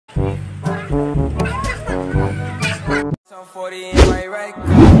right car.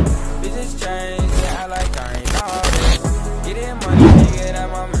 Bitches change, yeah, I like I ain't all this. Get it money, nigga, that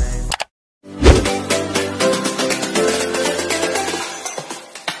my man.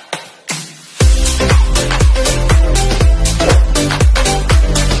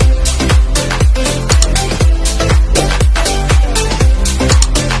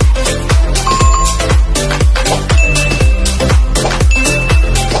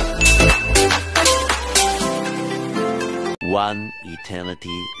 One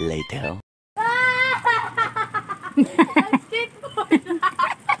eternity later.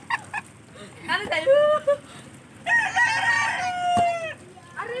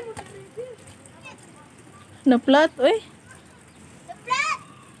 Naplat, oy.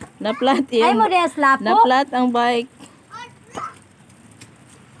 Naplat yan. Ay mo dia slapo. Naplat ang bike.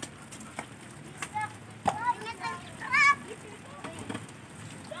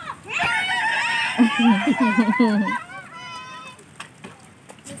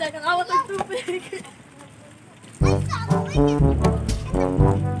 Jangan awat ng tubig.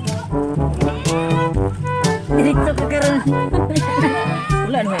 Direkto ka karon.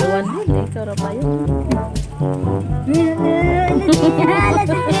 Wala na may iwan din. Ikaw ra pa yun.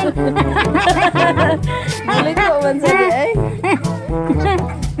 Balik ko man sa di ay.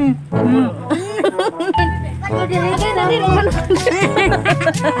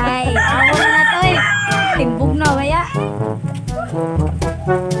 Ay, ako na to eh. Timbog na waya.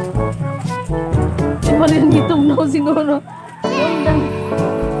 Di ba rin gitom na siguro.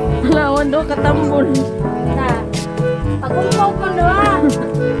 Alawan daw katambol. Na. Pagkumpaw ko doa.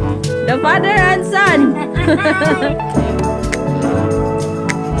 The father and son.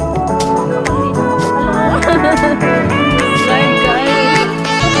 Slide guys.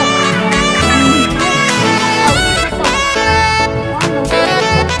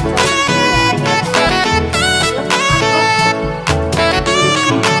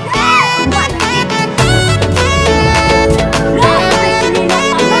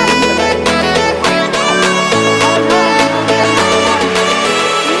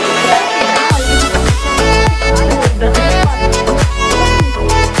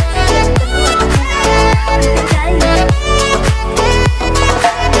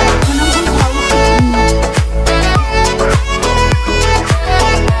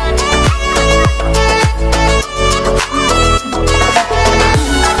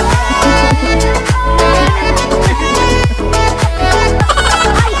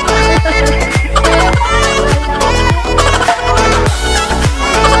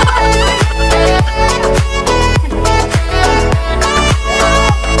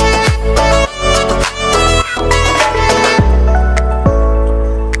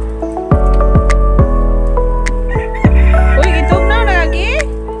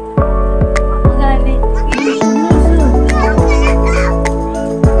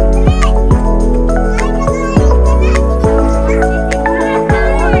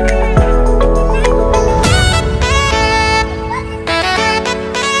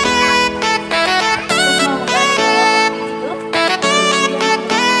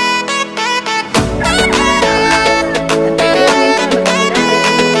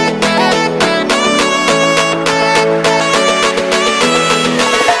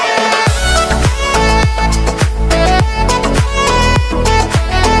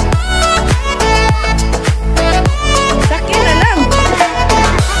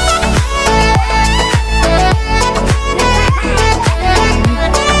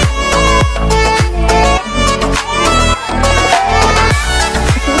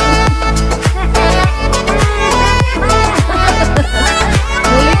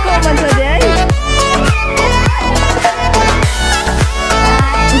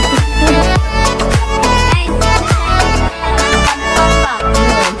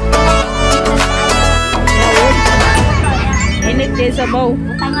 Sabaw.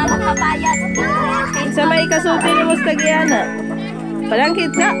 Tangan ang papaya Sa may kasulti ni mo sa Tagiana.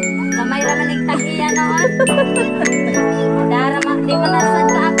 Palangkit sa. Kamay raman ng tagiya noon. Dara di mo nasad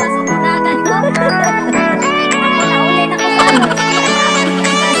ka ako sa punagan ko. Ako na uli na ko sa ano.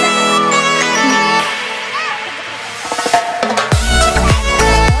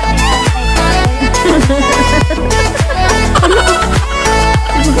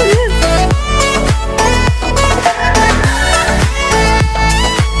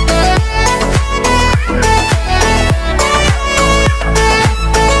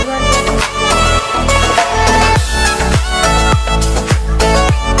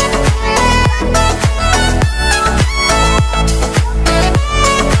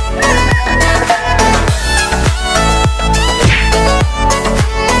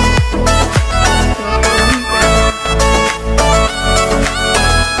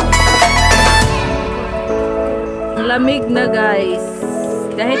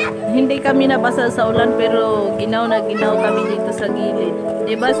 kami nabasa sa ulan pero ginaw na ginaw kami dito sa gilid.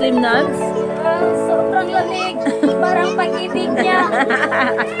 Di ba, Slim Nuts? Sobrang lamig. Parang pag-ibig niya.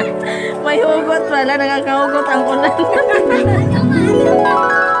 May hugot pala, nakakahugot ang ulan.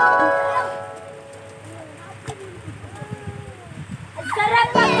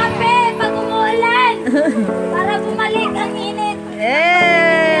 Sarap ang kape pag umuulan. Para bumalik ang init.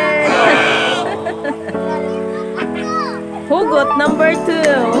 Eh! Hugot number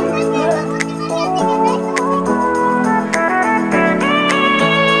 2.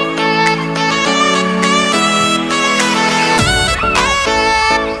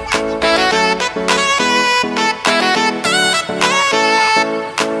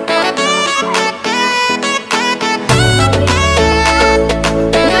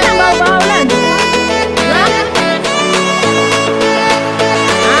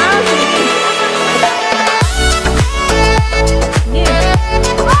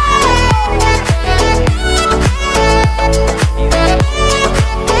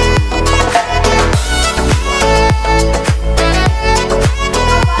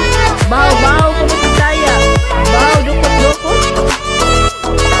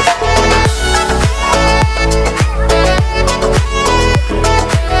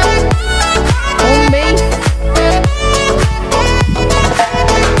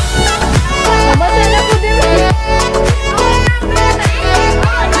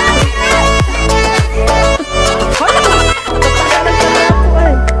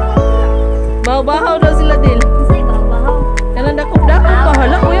 Bahaw daw sila din. Say bahaw. Kanang dakop-dakop pa.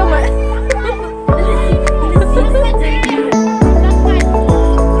 Hala, kuya ma.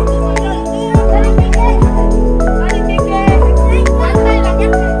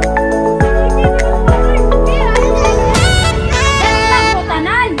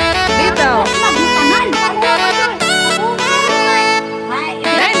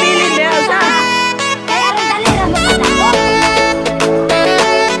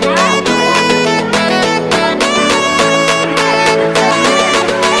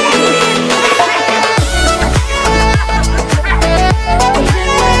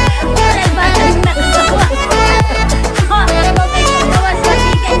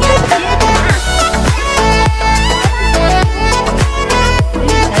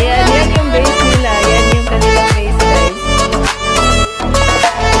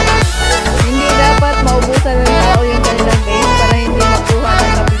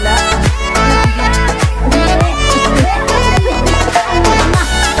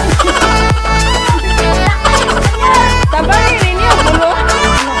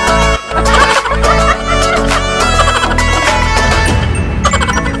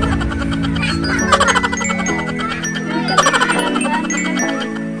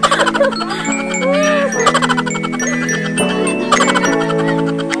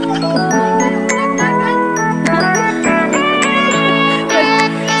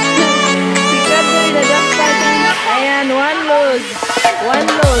 One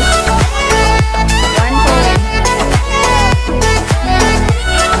loss. 1 point.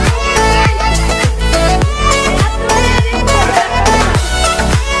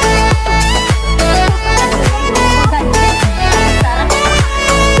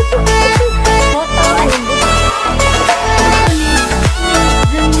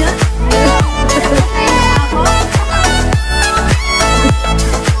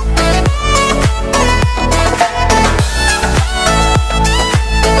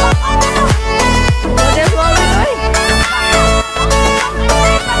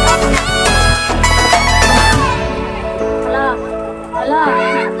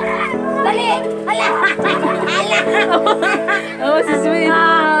 Oh, si Sweet.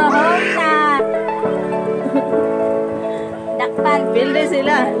 Dakpan. Bilde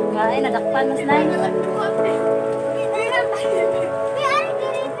sila. Ay, nadakpan mas na.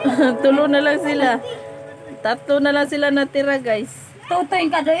 Tulo na lang sila. Tatlo na lang sila natira, guys. Tutoy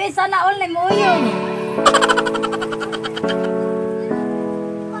ka doon. Sana all na mo yun.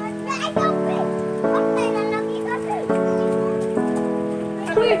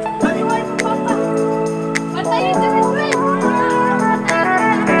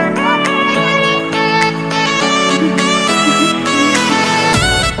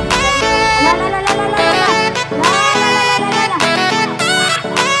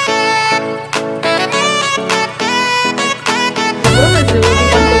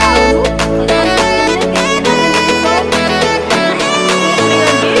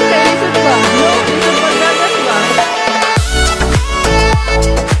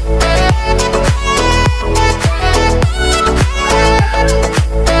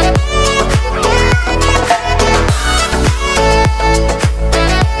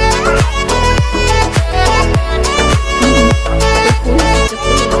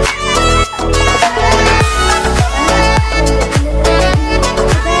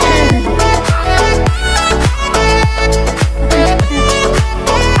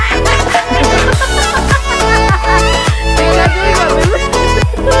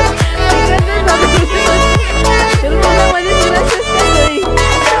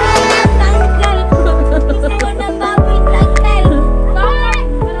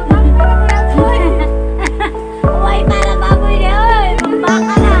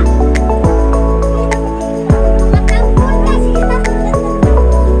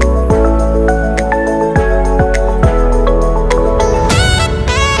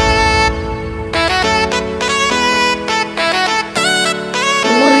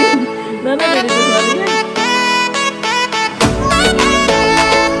 na dito sa Maria.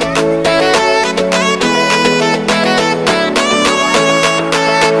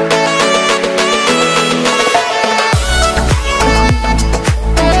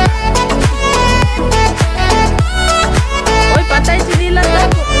 Oy, patay si Dilan na.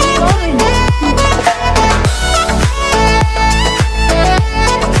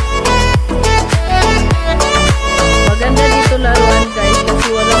 Maganda dito laruan guys kasi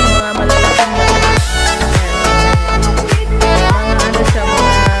walang mga malalaking bata. Mga ano siya,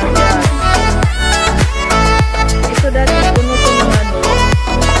 mga grass. Ito dati puno to ng ano,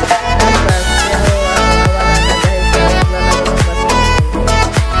 ng grass. Pero nawala na dahil sa lalaro ng basketball.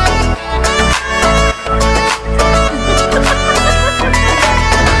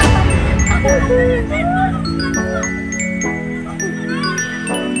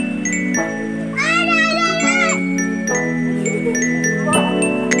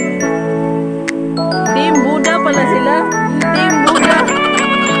 Team Buddha pala sila. Team Buddha.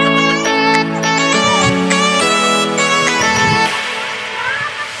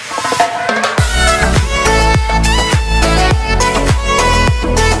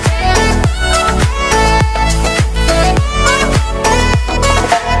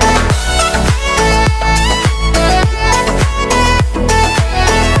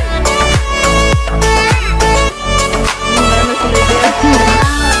 Ano sila dyan?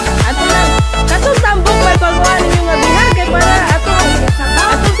 Ato lang. Katong tambok may pagkuhan ninyo nga bihan kay para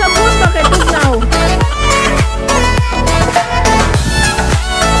atong sabon ba kay tugnaw.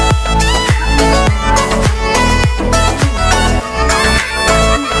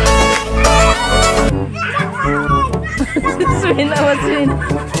 Swin awas swin.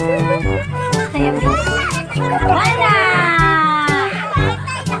 Wala!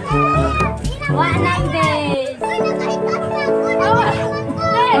 Wala bes!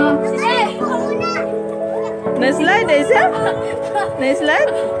 Na-slide eh siya?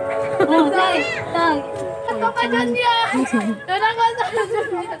 Na-slide? Oh, tay, tay.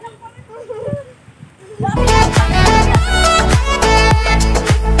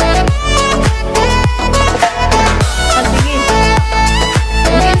 Ah, sige.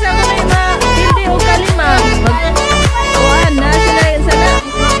 Kung kinsa ko na yung pildi o kalima, kuhaan na sila yun sana.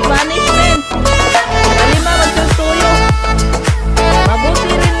 Punishment. Kalima magtutuyo.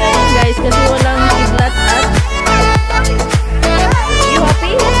 Mabuti rin ngayon guys kasi walang kidlat at you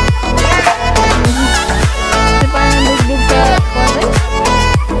happy? Kasi parang dugbog sa kwan.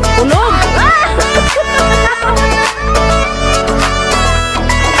 Tulog! Ah!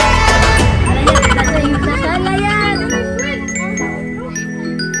 Nasala yan!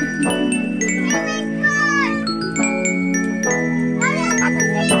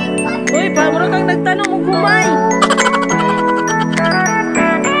 Uy, pamura kang nagtanong mong humay.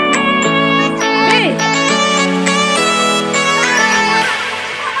 Hey!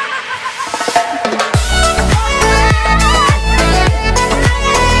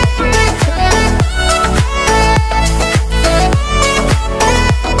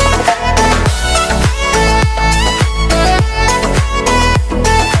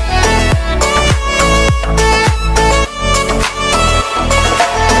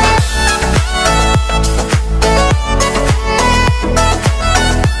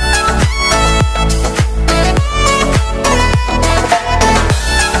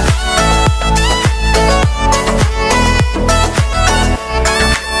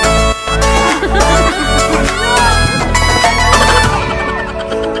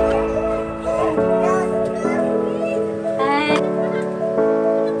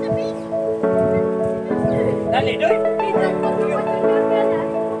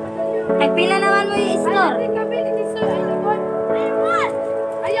 Ay, pila naman mo yung store?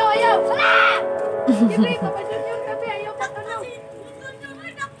 Ayaw, ayaw! Wala! Hindi, kapasyon yung kape. Ayaw pa to.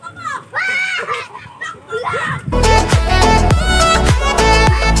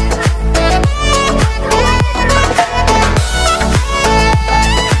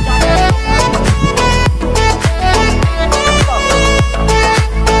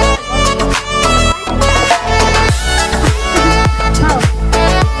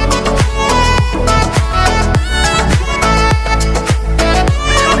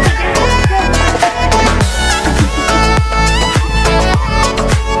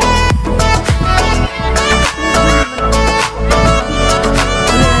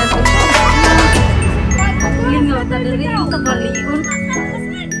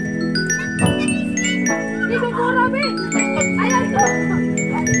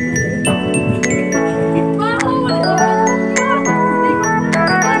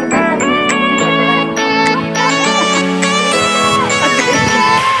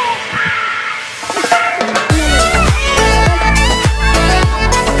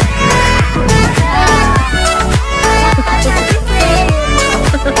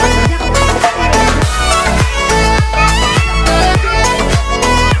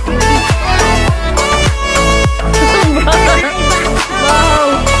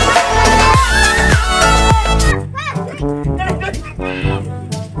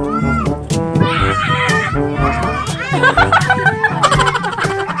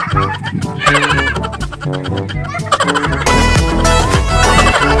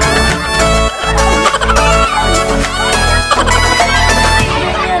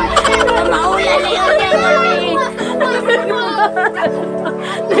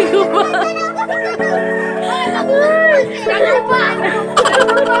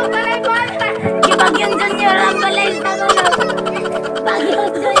 balay balay. Bagyong Junior ang balay sa manok.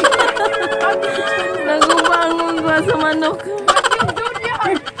 Bagyong Junior. Nagubangon ba sa manok?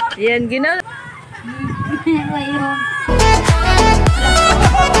 Junior. Yan, ginawa. Mayroon.